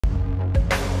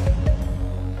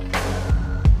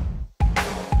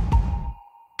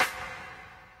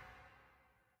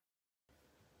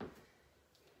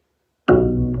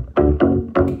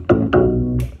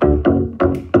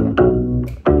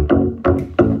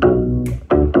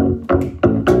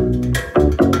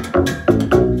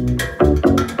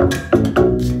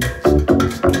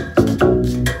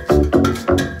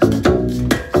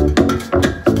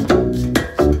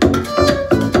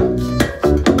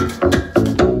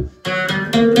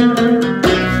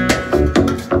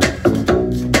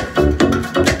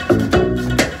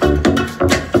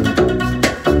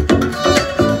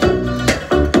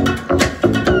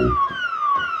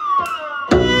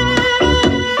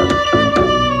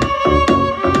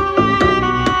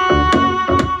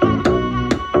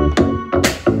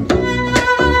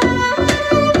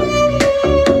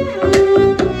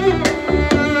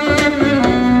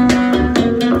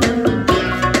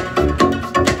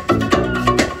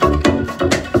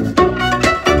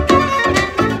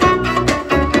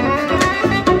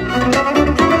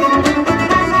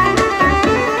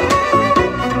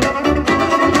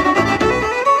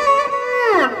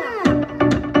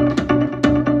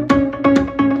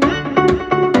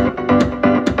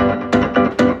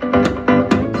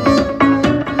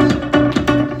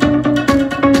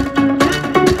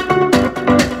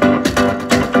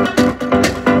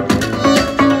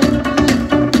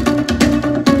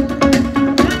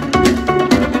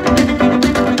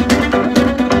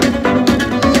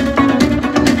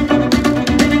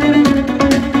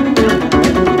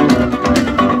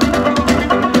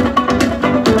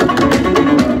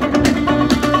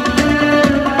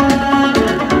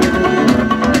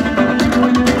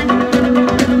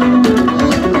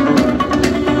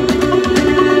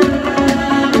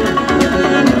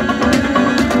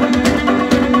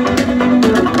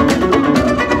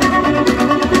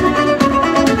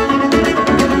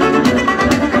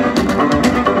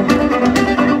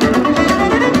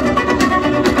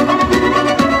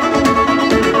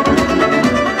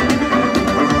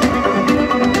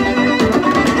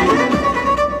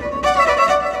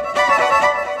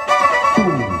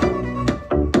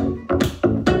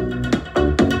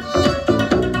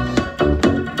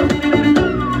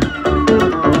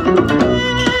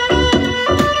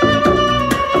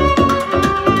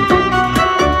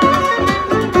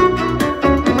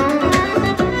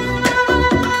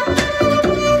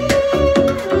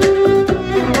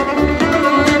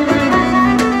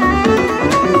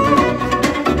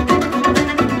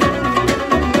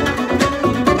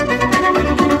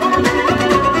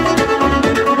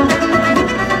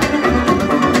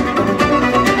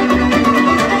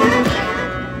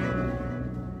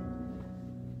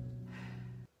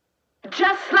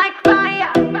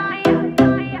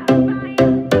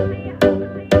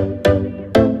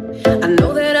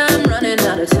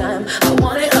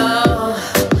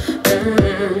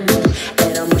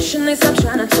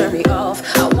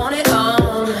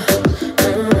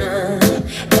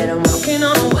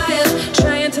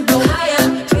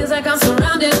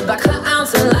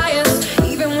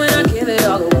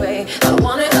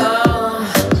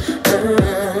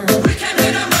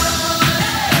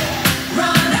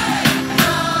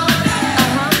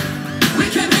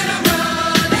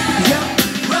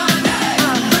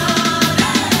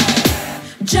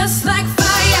Just like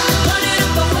fire, burning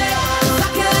up away. If I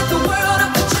could light the world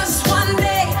up for just one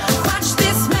day, watch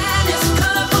this madness,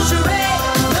 colorful charade.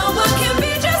 No one can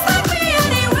be just like me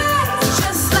anyway.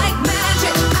 Just like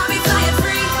magic, I'll be flying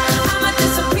free. I'ma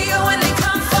disappear when they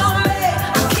come for me.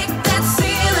 I'll kick that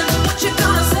ceiling, what you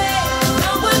gonna say?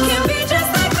 No one can be just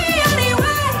like me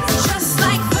anyway. Just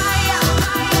like fire,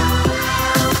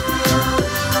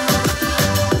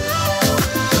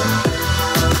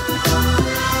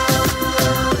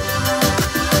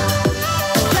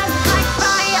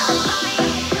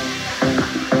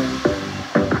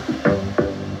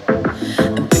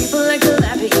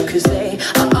 cause they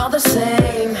are all the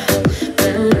same.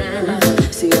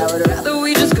 See, I would rather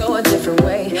we just go a different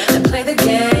way and play the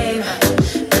game.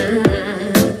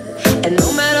 And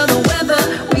no matter the weather,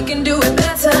 we can do it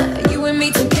better. You and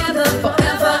me together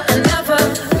forever and ever.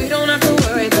 We don't have to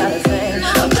worry about a thing,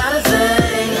 about a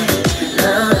thing.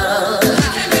 No. We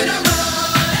can be the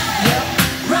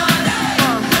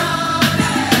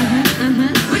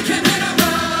We can be the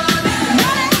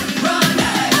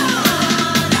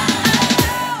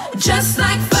just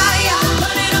like fire,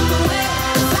 burning up away.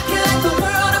 If I could light the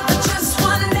world up for just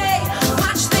one day,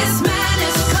 watch this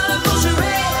madness, colorful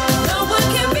charade. No one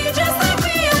can be just like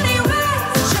me anyway.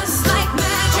 Just like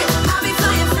magic, I'll be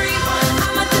flying free.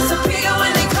 I'ma disappear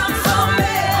when they come for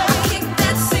me. I'll kick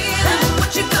that ceiling,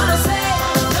 what you gonna say?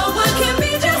 No one can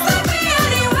be just like me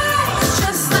anyway.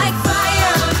 Just like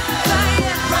fire,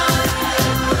 fire, run,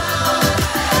 run.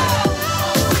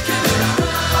 We can be the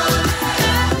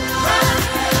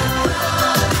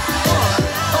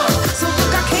So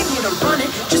look, I came here to run it,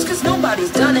 just cause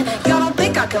nobody's done it. Y'all don't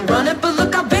think I can run it, but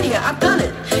look, I've been here, I've done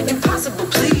it. Impossible,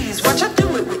 please, watch I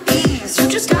do it with ease. You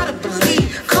just gotta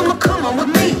believe, come on with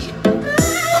me.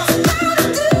 What's it gotta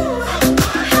do?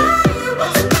 Hey,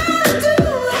 what's it gotta do?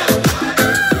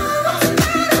 What's it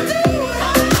gotta do?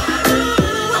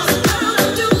 What's it gotta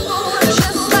do?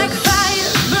 Just like fire,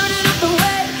 burning up the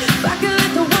way. If I could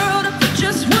light the world up for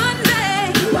just one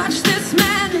day, watch this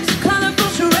madness, colorful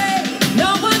charade. No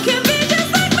one can be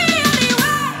just like me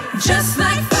anyway. Just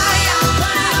like fire,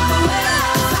 burning up away.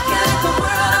 If I could light the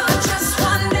world up for just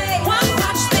one day,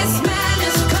 watch this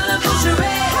madness, colorful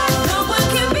charade. No one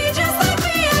can be just like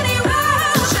me anyway.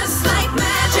 Just like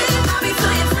magic, I'll be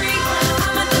flying free.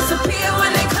 I'ma disappear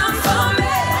when they come for me.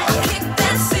 I'll kick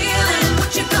that ceiling,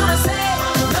 what you gonna say?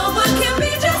 No one can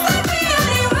be just like me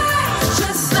anyway.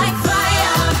 Just like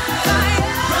fire,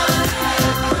 fire, run,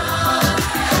 run.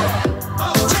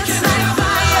 Just like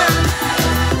fire,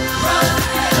 run,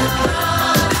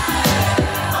 run.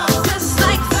 Just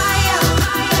like fire,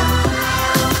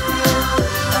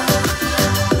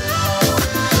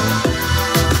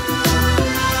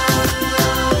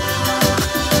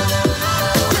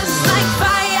 just like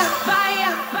fire,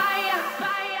 fire, fire,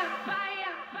 fire,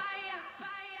 fire, fire,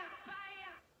 fire,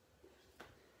 fire.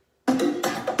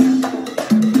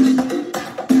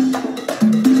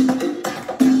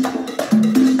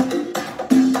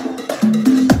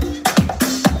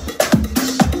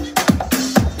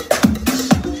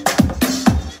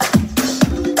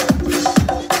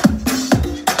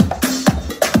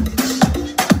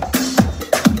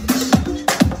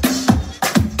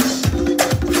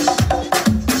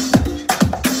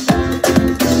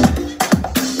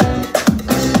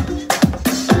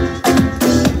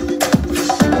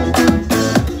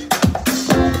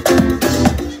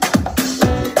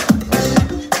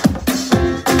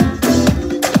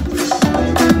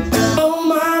 Oh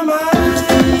my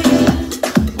mind,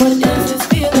 what is this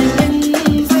feeling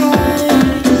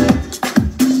inside?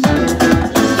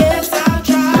 Yes, I'll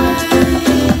try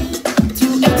to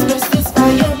express this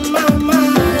fire in my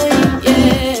mind.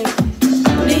 Yeah,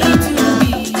 need to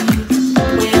be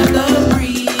where the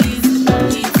breeze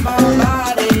keeps my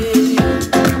body.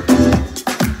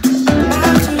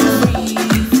 Not to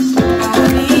breathe, I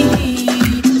need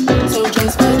heat. So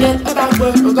just forget about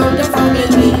work, we'll go down for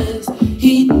business.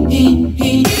 Heat, heat,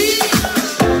 heat.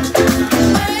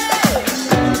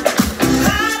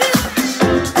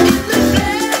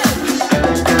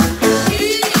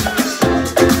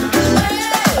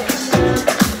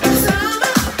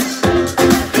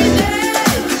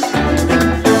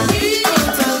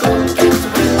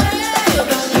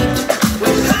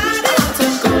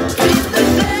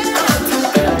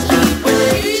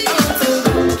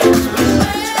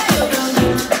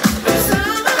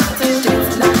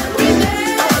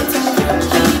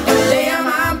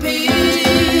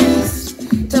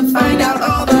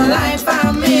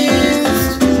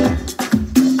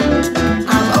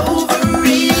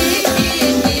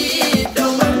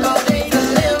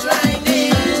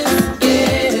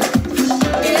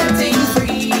 Getting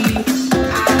free,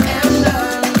 I am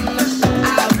done.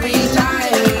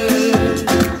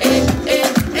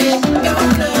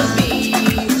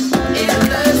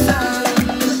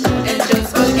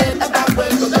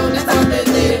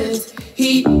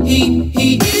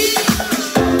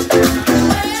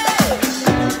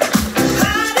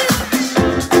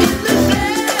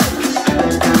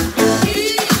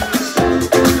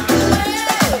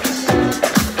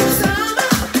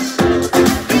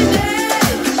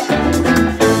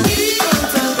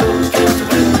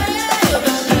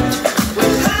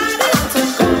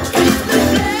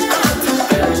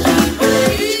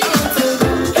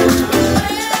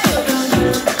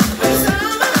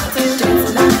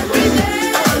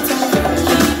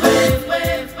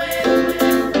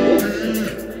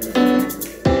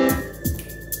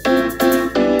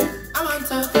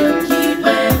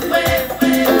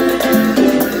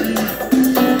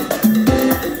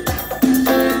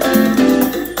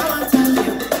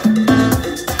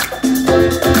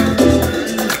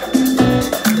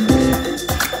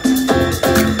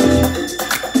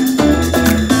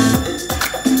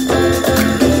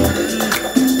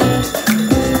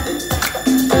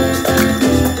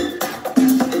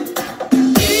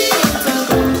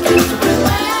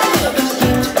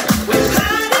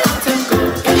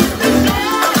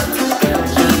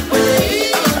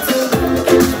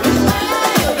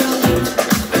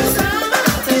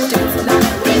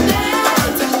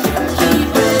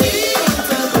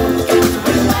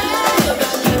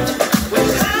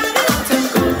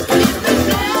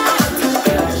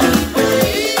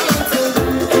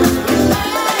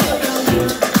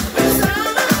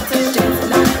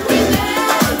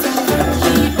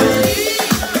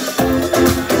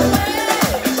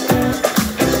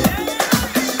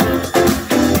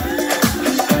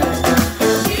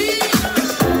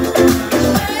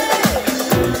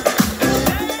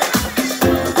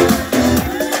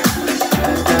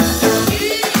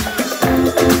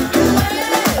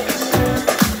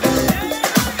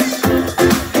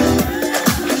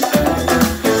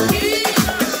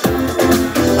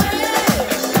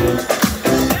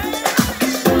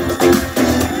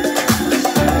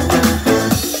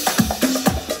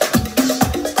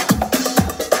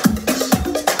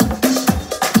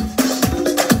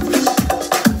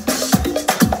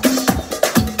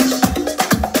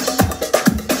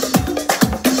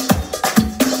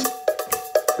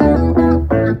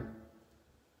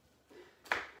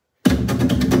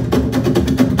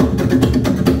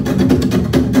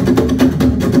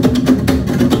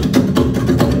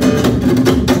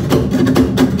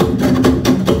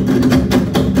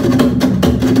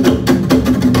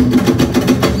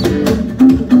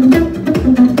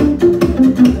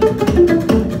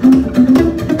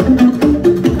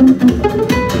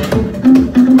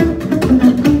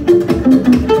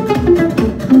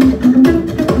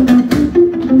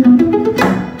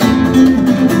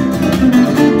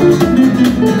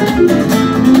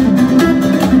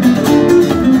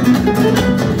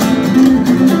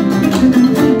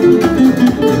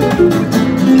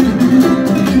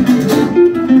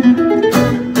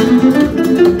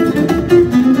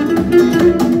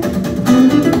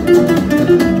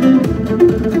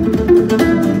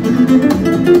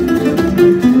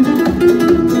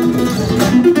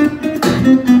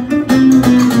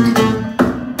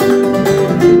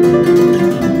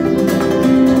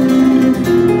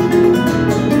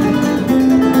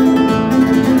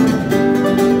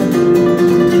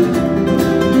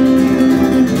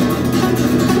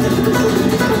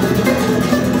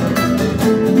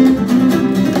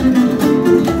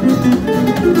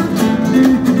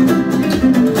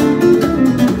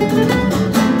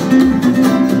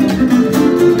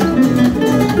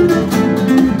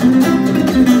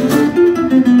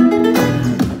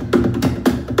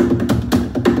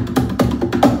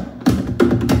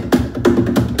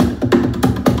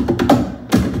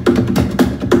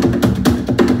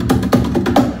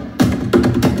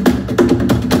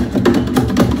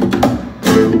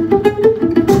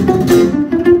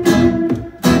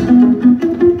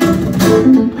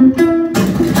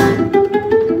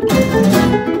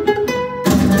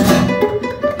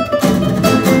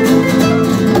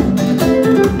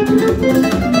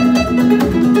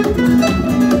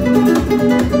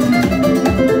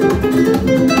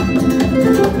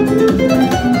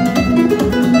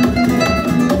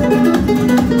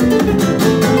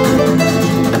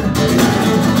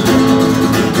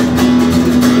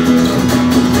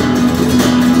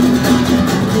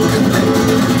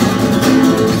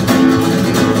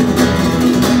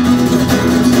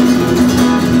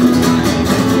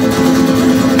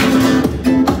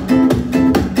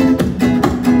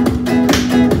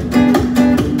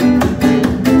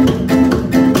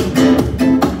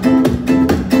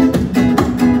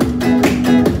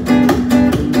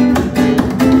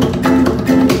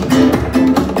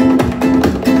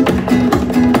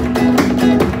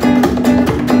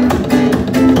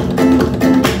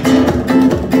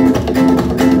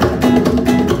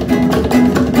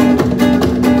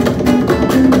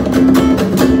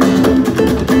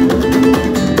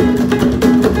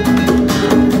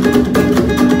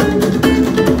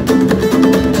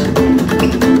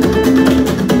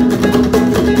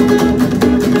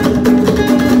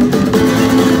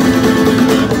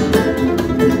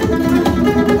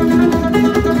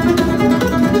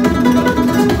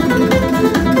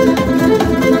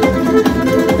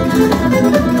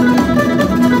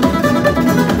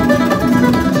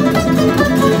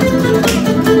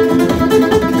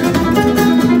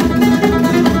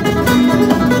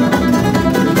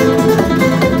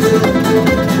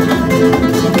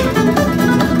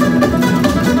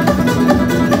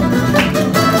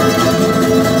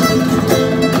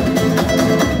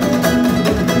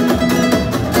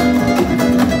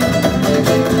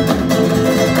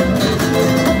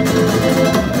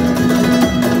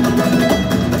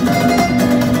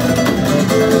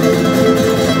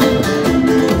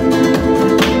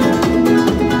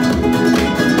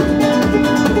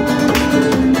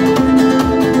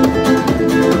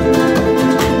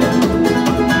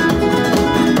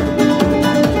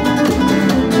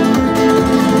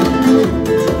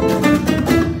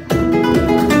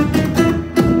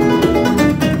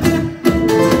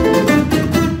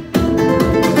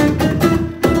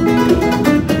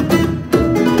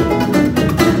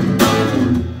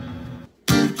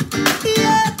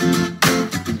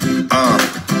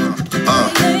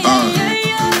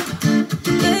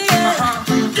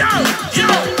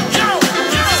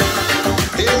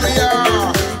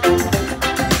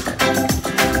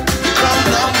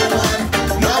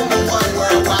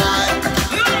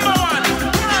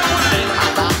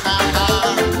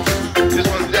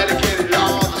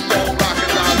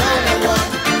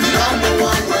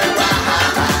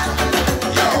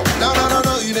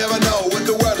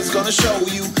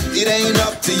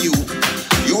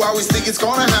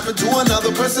 gonna happen to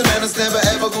another person, and it's never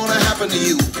ever gonna happen to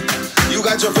you. You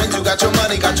got your friends, you got your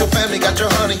money, got your family, got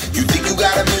your honey. You think you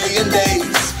got a million days,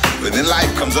 but then life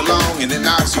comes along and it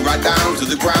knocks you right down to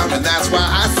the ground. And that's why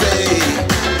I say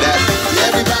that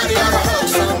everybody ought to hug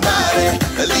somebody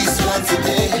at least once a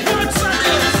day.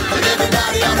 And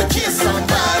everybody ought to kiss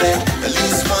somebody at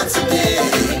least once a day.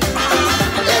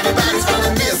 Everybody's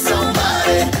gonna miss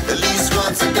somebody at least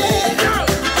once a day.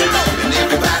 And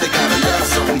everybody gotta love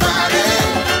somebody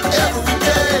every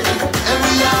day. And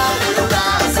we all will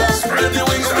rise up. Spread your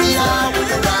wings. And we all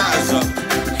will rise up.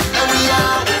 And we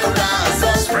all will rise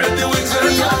up. Spread your wings. And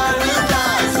we all will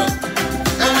rise up.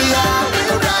 And we all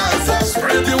will rise up.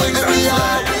 Spread your wings. And we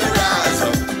all will rise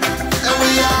up. And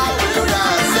we all will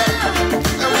rise up.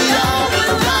 And we all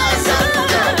will rise up.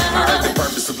 The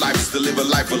purpose of life is to live a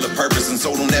life full of purpose, and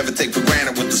so don't ever take for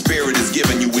granted what the Spirit is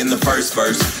giving you in the first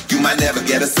verse. You might never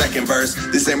get a second verse.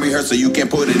 This ain't rehearsal, you can't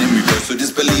put it in reverse. So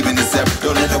just believe in yourself.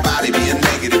 Don't let nobody be a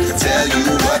negative to tell you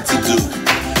what to do.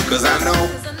 Cause I know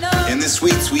in this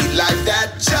sweet, sweet life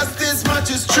that just as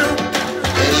much is true.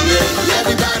 Anyway,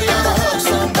 everybody ought to hug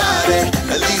somebody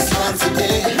at least once a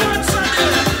day.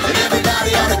 And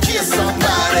everybody ought to kiss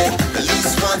somebody at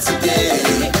least once a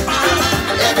day.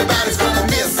 Everybody's gonna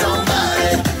miss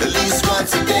somebody at least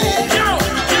once a day.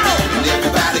 And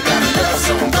everybody gotta love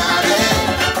somebody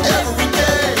every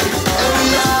day. And we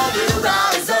all will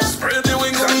rise up. Spread your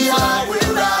wings. And we all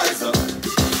will rise up.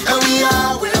 And we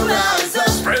all will rise up.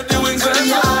 Spread your wings. And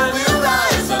we all will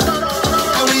rise up.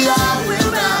 And we all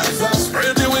will rise up.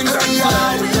 Spread your wings. And we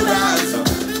all will rise up.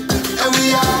 And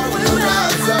we all will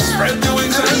rise up. Spread your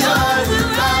wings. And we all will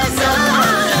rise up.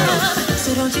 So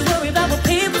don't you worry about what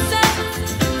people say.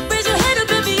 Raise your head up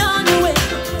and be on your way.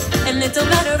 And it don't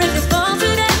matter if you fall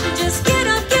today. Just get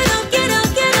up, get up, get up,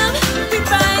 get up. We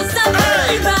rise up,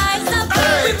 we rise up,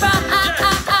 we rise.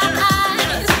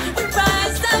 We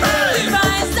rise up, we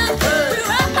rise up, we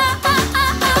rise.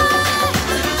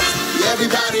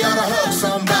 Everybody ought to hug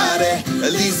somebody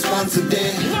at least once a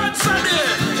day.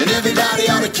 And everybody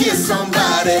ought to kiss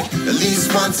somebody at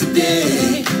least once a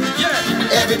day.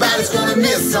 Everybody's gonna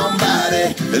miss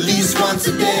somebody at least once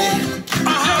a day.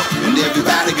 And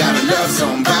everybody gotta love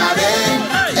somebody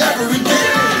every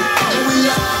day. And we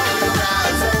all will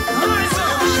rise up. And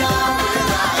we all will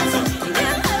rise up.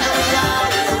 And we all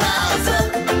will rise up.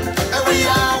 And we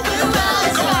all will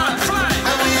rise up.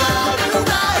 And we all will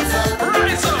rise up.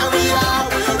 And we all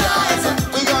will rise up.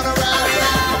 We gonna rise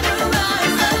up.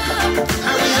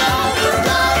 And we all will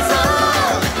rise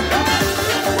up.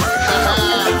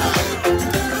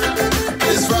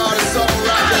 This rod is so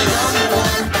right.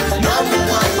 Number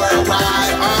one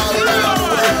worldwide, all around the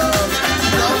world.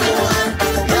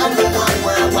 Number one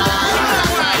worldwide.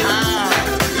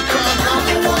 Become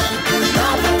number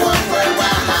one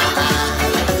worldwide.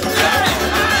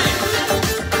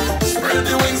 Spread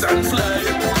your wings and fly.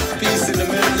 Peace in the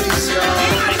Middle East, y'all.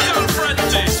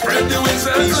 Spread your wings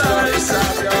and fly. Peace from the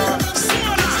South, y'all. Peace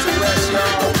to West,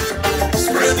 y'all.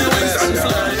 Spread your wings and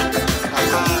fly.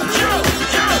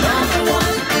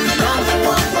 Number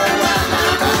one worldwide.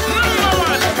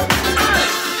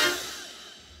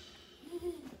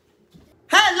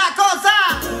 ¡Es la cosa!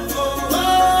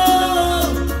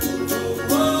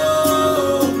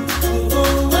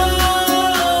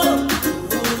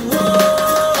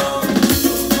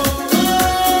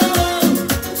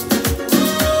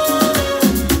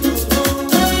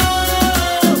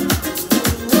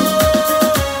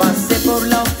 Pasé por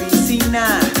la oficina,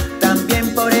 también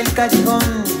por el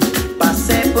callejón.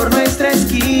 Pasé por nuestra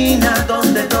esquina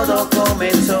donde todo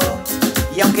comenzó.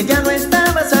 Y aunque ya no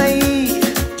estabas ahí,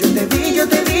 yo te vi, yo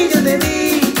te vi, yo te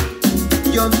vi.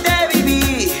 Yo te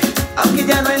viví, aunque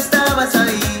ya no estabas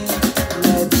ahí.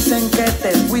 Me dicen que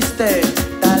te fuiste,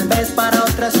 tal vez para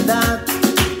otra ciudad.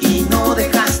 Y no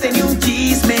dejaste ni un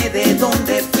chisme de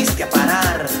dónde fuiste a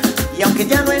parar. Y aunque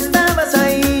ya no estabas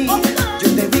ahí, yo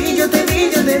te vi, yo te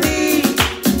vi, yo te vi.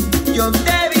 Yo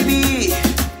te viví,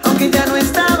 aunque ya no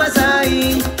estabas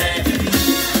ahí.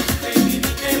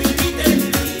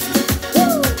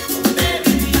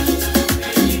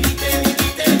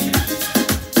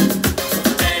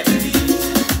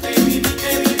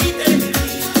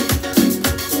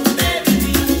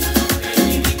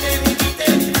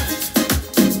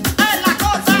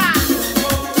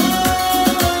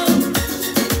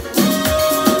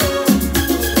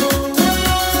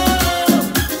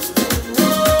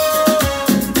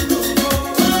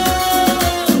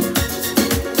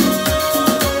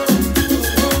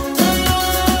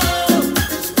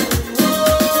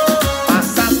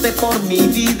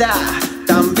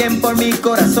 También por mi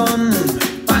corazón,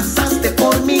 pasaste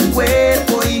por mi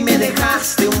cuerpo y me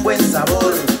dejaste un buen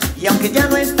sabor.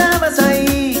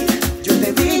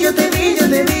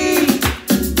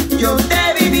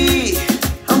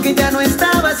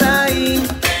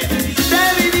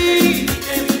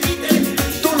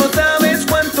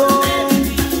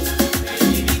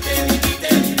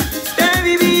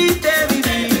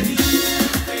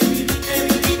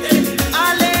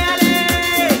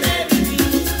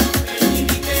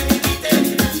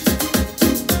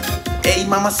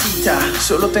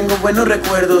 Solo tengo buenos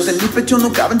recuerdos. En mi pecho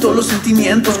no caben todos los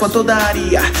sentimientos. ¿Cuánto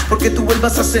daría porque tú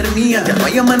vuelvas a ser mía? Ya no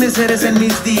hay amaneceres en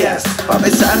mis días pa'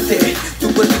 besarte,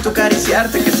 tu cuerpito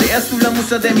acariciarte, que seas tú la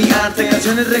musa de mi arte.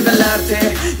 Canciones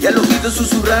regalarte y al oído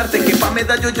susurrarte, que pa'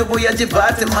 medallo yo voy a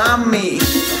llevarte, mami.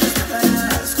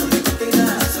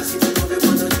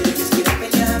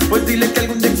 Pues dile que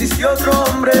algún día existió otro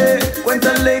hombre.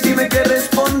 Cuéntale y dime qué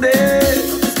responde.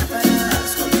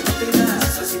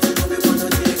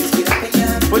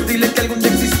 Pues dile que algún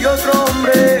día existió otro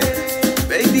hombre.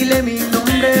 Ve y dile mi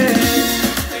nombre.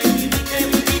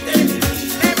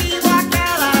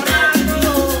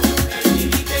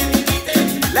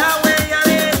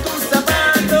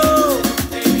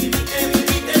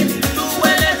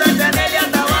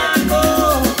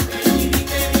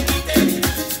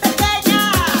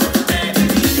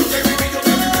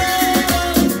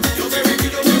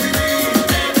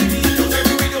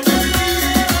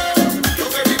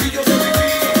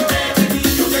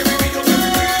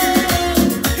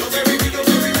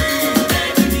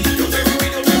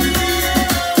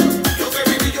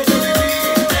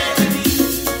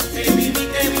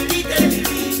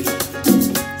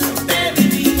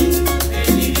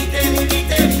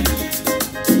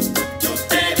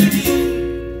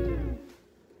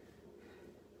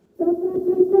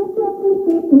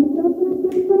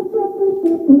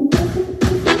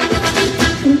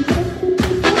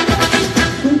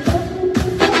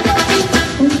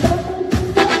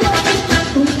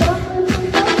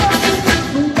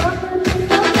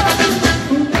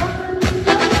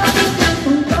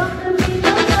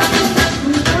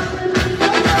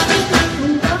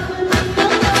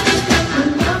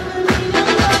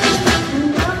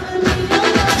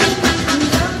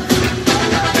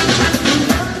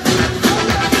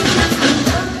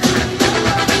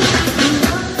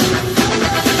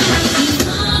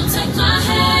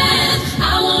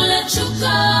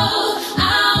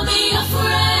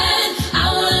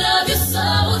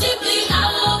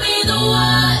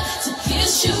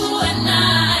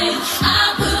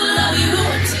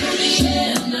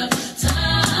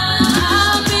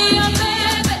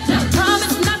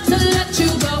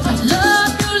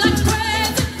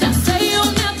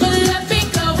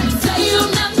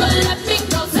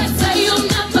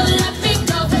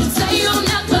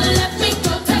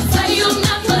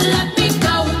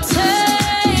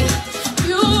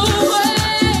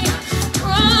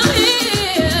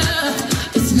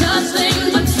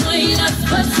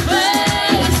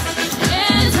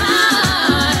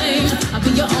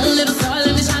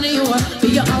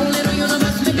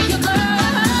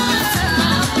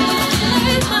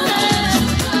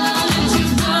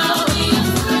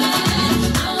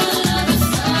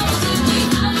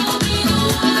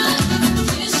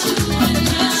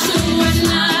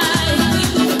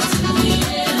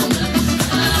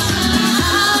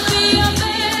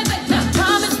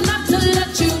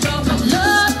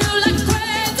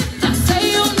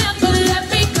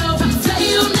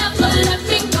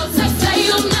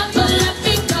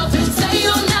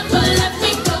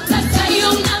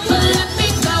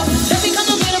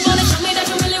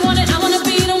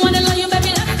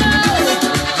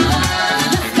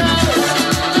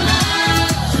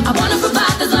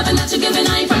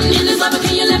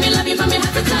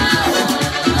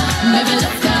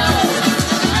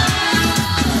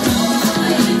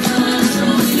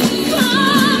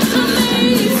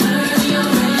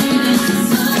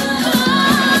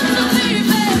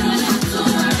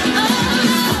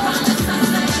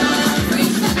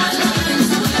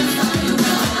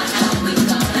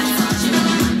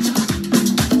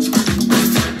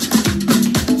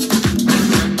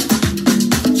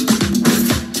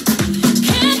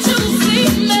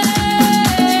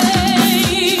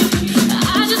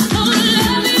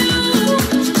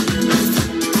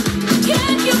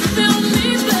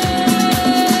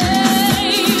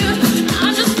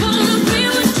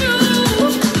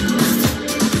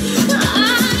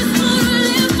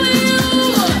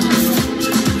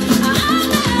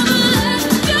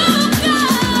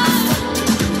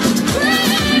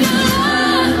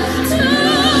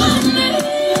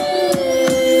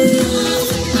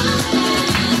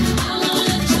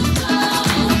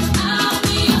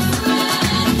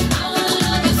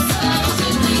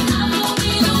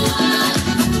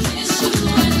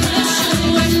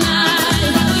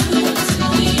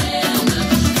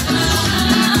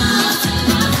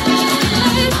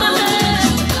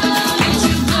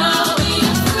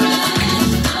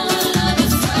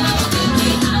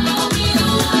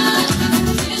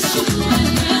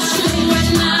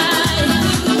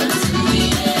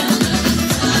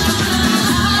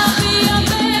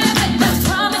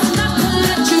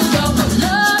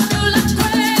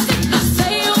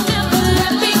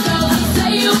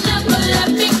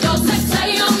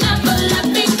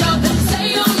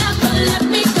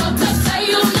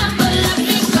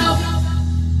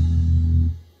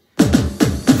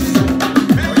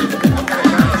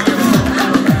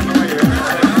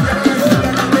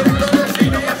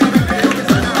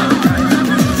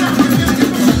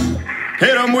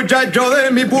 muchacho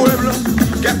de mi pueblo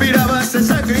que aspiraba a ser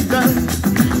sacristán,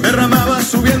 derramaba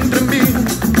su vientre en vino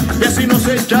y así no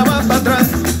se echaba para atrás.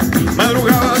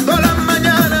 Madrugaba todas las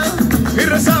mañanas y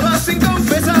rezaba sin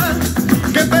confesar,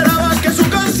 que esperaba que su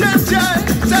conciencia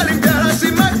se limpiara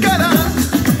sin más quedar.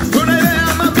 Fue una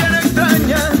idea más bien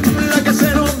extraña la que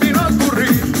se nos vino a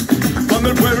ocurrir cuando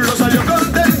el pueblo salió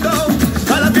contento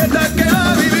a la fiesta que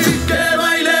va a vivir. Que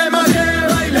baile más,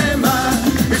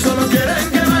 y solo quieren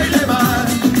que baile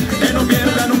más, que no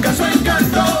pierda nunca su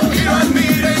encanto y lo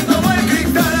admiren como el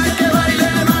cristal. Ay, que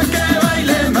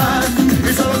baile más,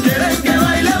 y solo quieren que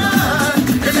baile más,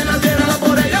 que si la tierra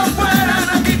por ellos fueran,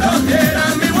 aquí todos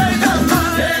dieran mi vuelta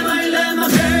más. Que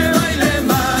baile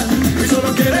más, y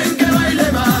solo quieren que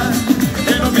baile más,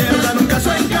 que no pierda nunca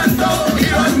su encanto y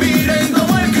lo admiren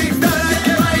como el cristal. Ay,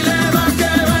 que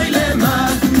baile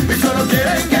más, y solo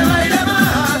quieren que baile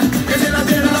más, que si la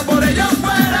tierra por ellos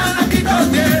fueran, aquí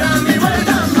todos dieran mi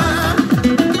vuelta más.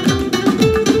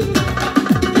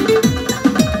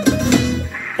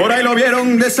 Por ahí lo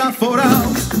vieron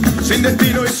desaforado, sin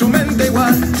destino y su mente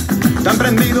igual, tan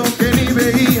prendido que ni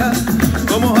veía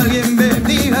como alguien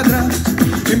venía atrás.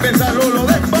 Sin pensarlo lo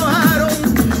despojaron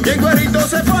y en cuerito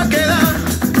se fue a quedar,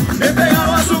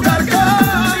 pegado a su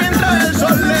carcaj mientras el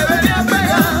sol le venía a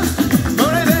pegar.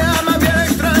 Una idea más bien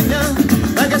extraña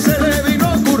la que se le vino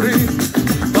a ocurrir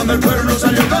cuando el pueblo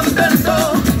salió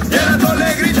contento y el alto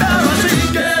le gritaba así.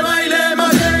 Que baile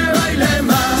más,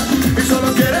 y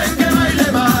solo quieren que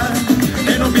baile más,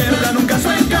 que no pierda nunca su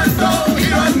encanto y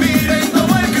lo admiren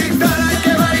como el cristal. Ay,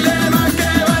 que baile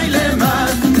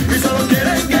más, y solo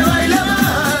quieren que baile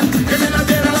más, que si la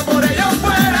tierra por ellos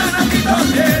fueran, aquí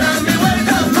todos dieran mi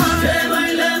vuelta más. Que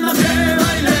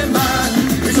baile más,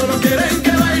 y solo quieren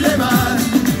que baile más,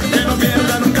 que no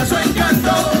pierda nunca su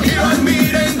encanto y lo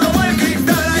admiren como el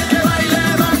cristal. Ay, que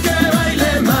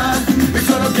baile más, y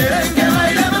solo quieren que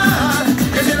baile más,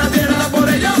 que si la tierra por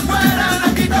ellos fueran,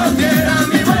 aquí todos dieran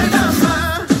mi vuelta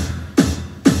más.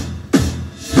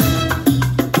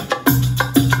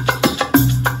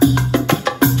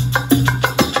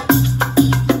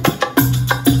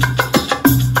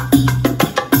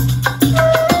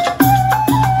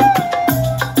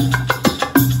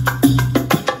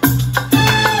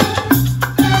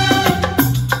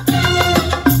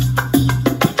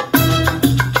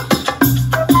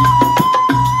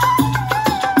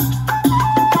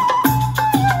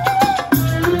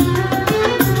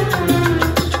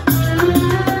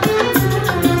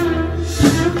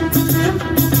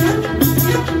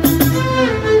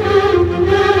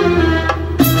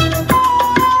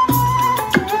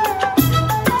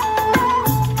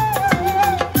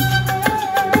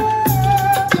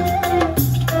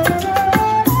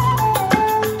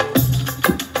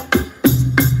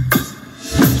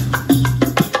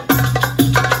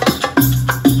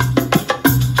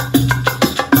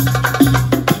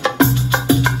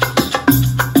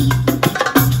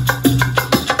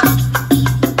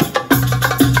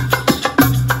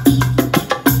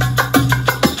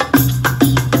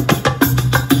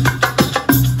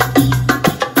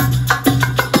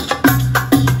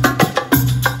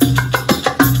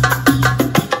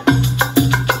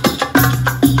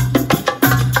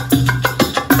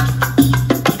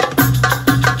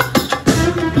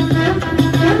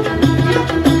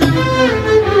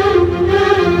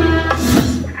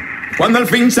 Cuando al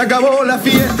fin se acabó la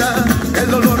fiesta,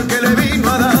 el dolor que le vino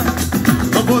a dar,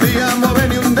 no podía mover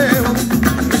ni un dedo,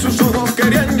 ni sus ojos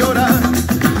querían llorar.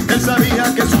 Él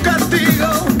sabía que su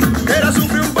castigo era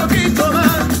sufrir un poquito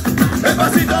más.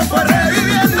 Despacito fue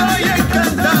reviviendo y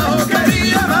encantado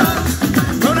quería más.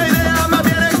 Una idea más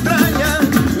bien extraña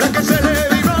la que se le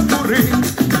vino a ocurrir.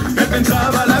 Él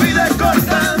pensaba la vida es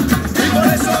corta y por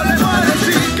eso le voy a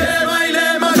decir que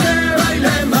baile más,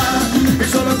 y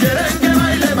solo quieren que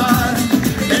baile más,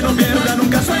 que no pierda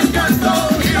nunca su encanto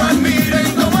y lo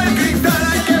admiren como el cristal.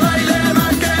 Ay, que baile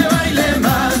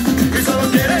más, y solo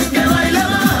quieren que baile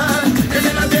más, que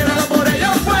si la tierra por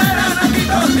ellos fueran, aquí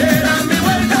todos dieran mi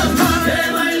vuelta más.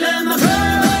 Que baile más,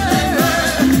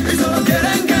 y solo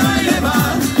quieren que baile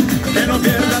más, que no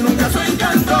pierda nunca su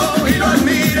encanto y lo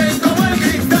admiren como el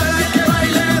cristal. Ay, que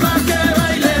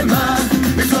baile más,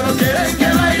 y solo quieren que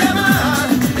baile más,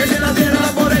 que si la tierra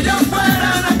por ellos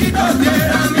fueran, aquí todos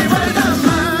dieran mi vuelta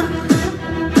más.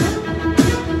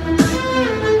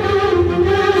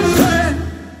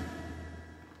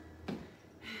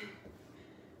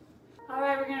 All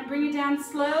right, we're going to bring it down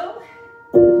slow,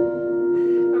 but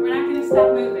we're not going to stop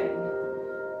moving.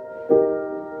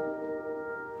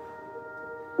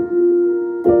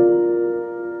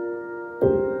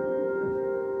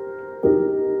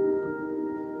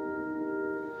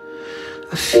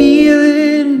 I feel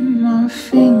it in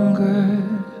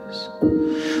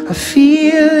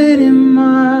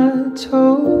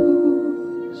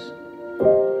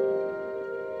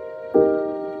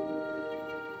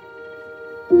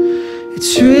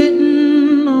It's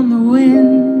written on the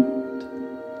wind,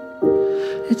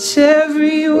 it's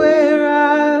everywhere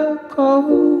I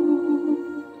go.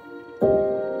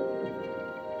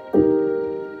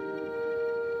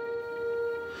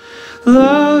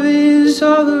 Love is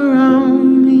all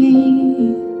around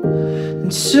me,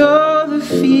 and so the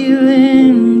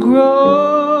feeling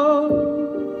grows.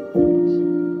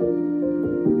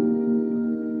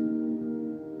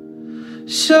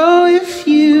 So if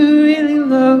you really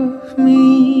love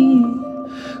me,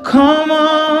 come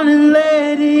on and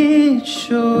let it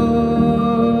show.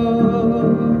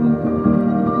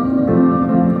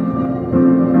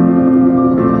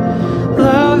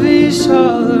 Love is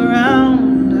all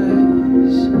around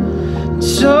us,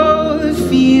 so the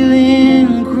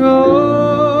feeling grows.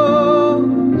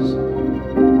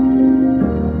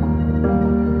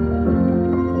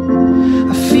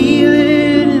 I feel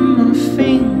it in my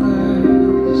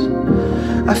fingers,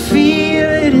 I feel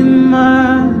it in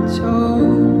my toes.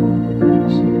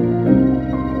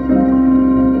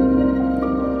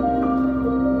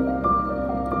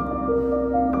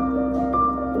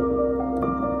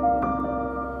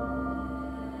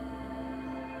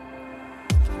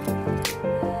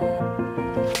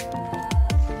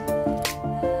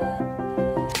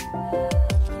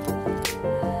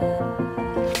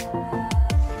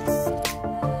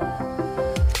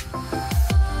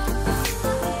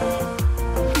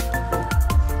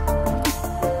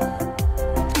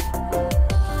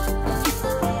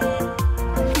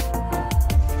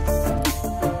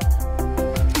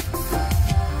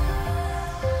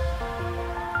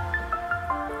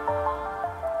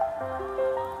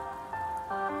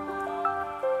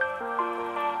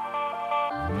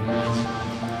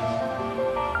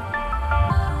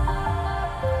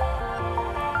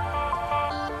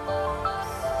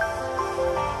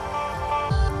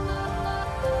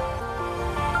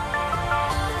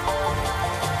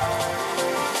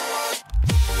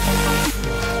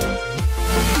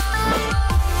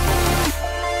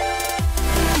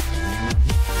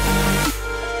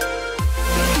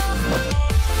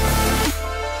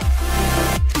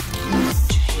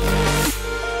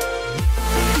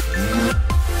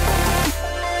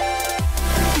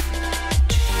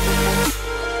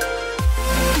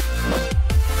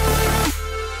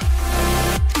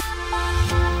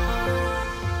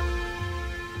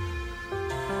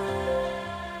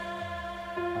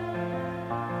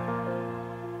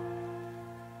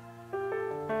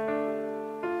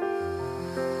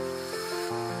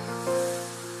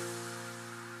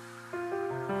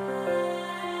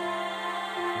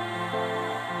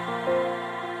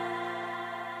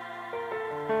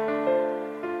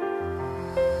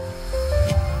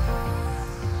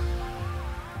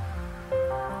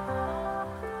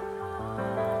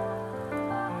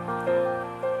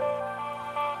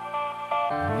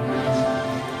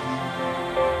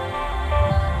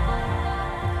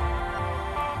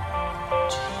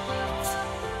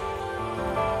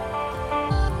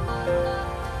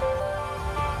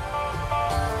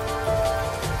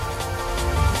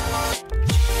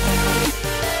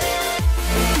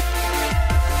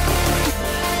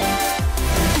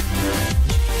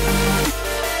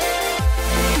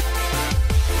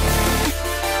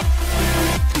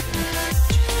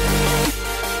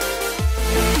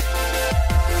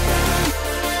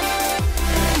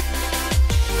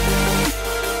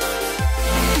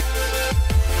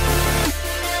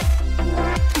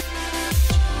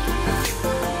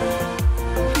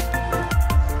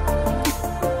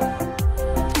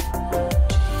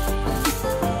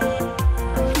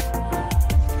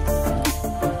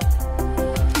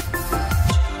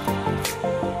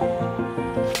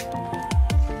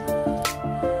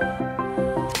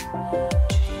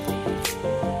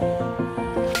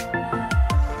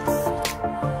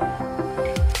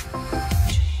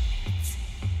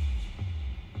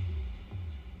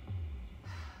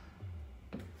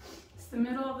 The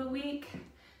middle of the week,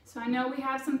 so I know we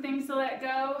have some things to let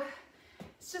go.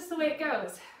 It's just the way it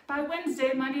goes. By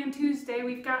Wednesday, Monday and Tuesday,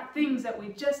 we've got things that we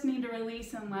just need to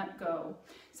release and let go.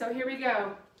 So here we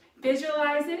go.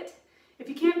 Visualize it. If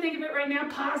you can't think of it right now,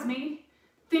 pause me,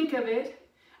 think of it,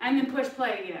 and then push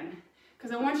play again.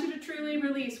 Because I want you to truly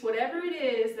release whatever it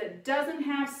is that doesn't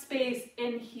have space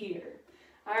in here.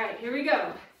 All right, here we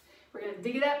go. We're gonna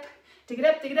dig it up. Dig it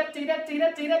up, dig it up, dig it up, dig it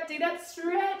up, dig it up, dig it up,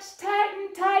 stretch,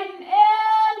 tighten, tighten,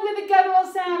 and with a guttural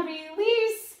sound,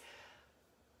 release.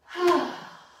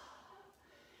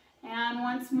 And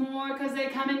once more, because they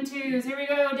come in twos. Here we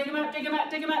go, dig them up, dig them up,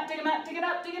 dig them up, dig them up, dig it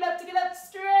up, dig it up, dig it up,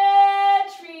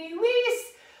 stretch,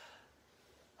 release.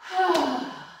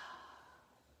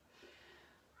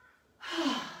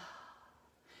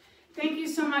 Thank you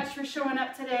so much for showing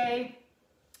up today.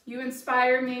 You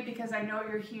inspire me because I know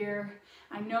you're here.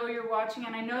 I know you're watching,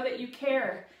 and I know that you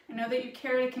care. I know that you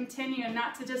care to continue and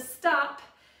not to just stop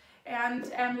and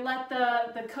let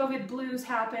the COVID blues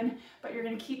happen, but you're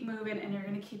gonna keep moving and you're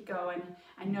gonna keep going.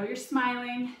 I know you're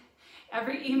smiling.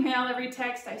 Every email, every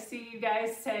text, I see you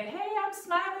guys say, hey, I'm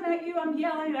smiling at you, I'm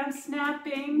yelling, I'm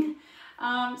snapping.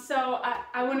 So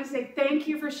I want to say thank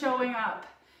you for showing up.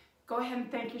 Go ahead and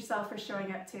thank yourself for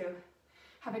showing up too.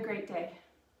 Have a great day.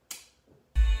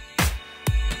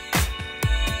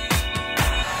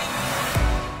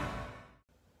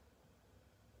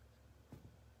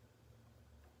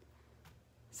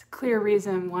 It's a clear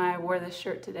reason why I wore this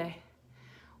shirt today.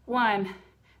 One,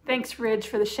 thanks Ridge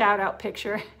for the shout out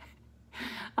picture.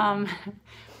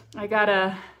 I got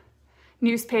a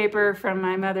newspaper from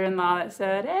my mother-in-law that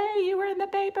said, hey, you were in the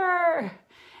paper.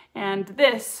 And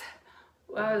this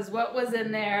was what was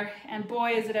in there. And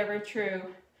boy, is it ever true.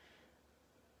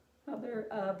 Mother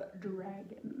of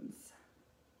Dragons.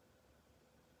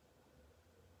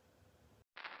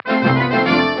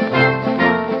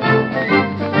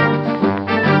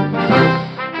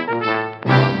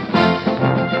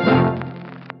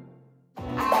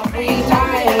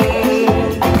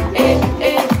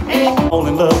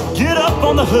 Get up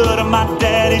on the hood of my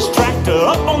daddy's tractor,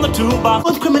 up on the toolbox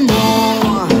with criminal.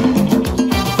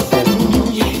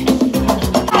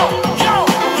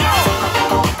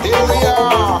 Here we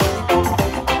are.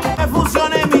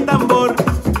 Funcione mi tambor.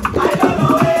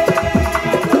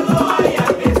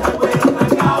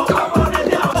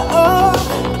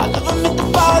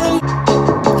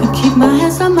 To keep my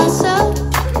hands on myself.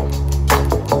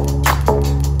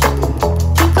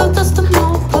 Think I'll dust them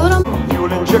off, put 'em.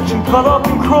 Fuel injection cut up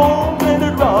in chrome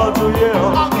plated rods, oh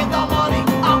yeah. I'll get the money,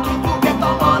 I'll get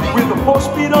the money. With a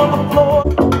 4-speed on the floor.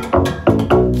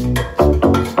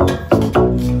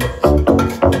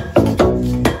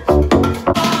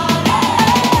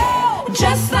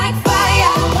 Just like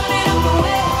fire, burning up the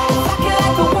way. I can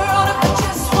light the world up for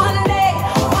just one day.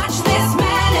 Watch this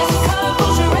madness,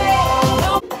 colorful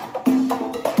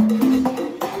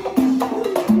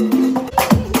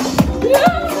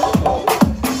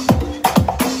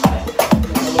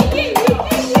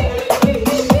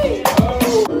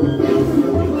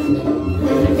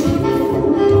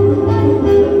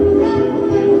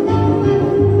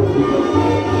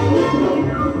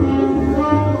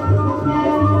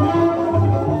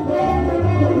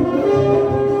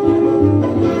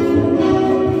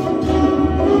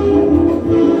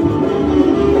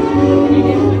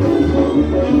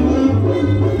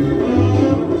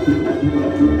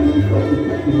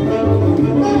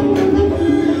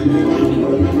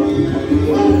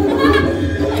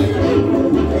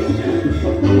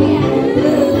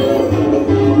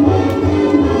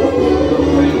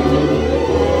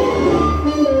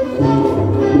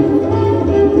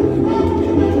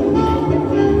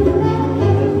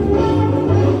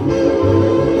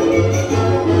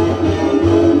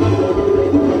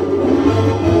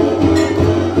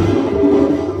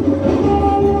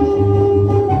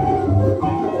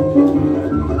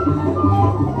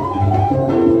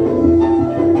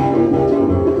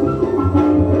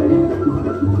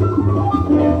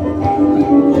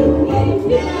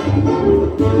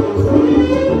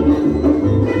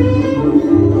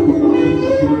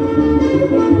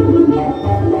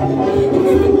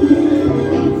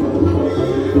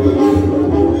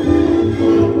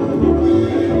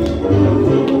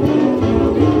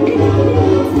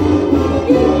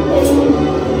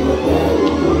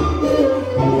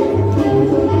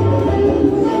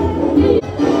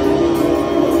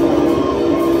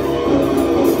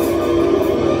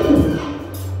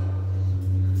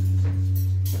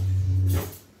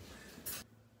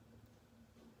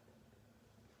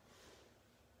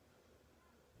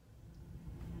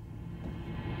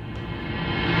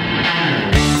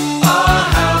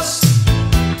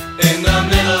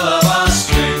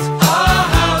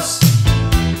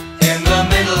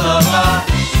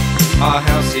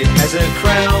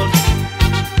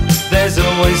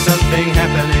something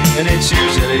happening and it's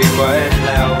usually quite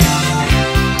loud.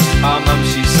 Our mum,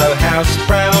 she's so house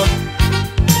proud.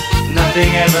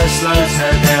 Nothing ever slows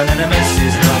her down and a mess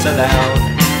is not allowed.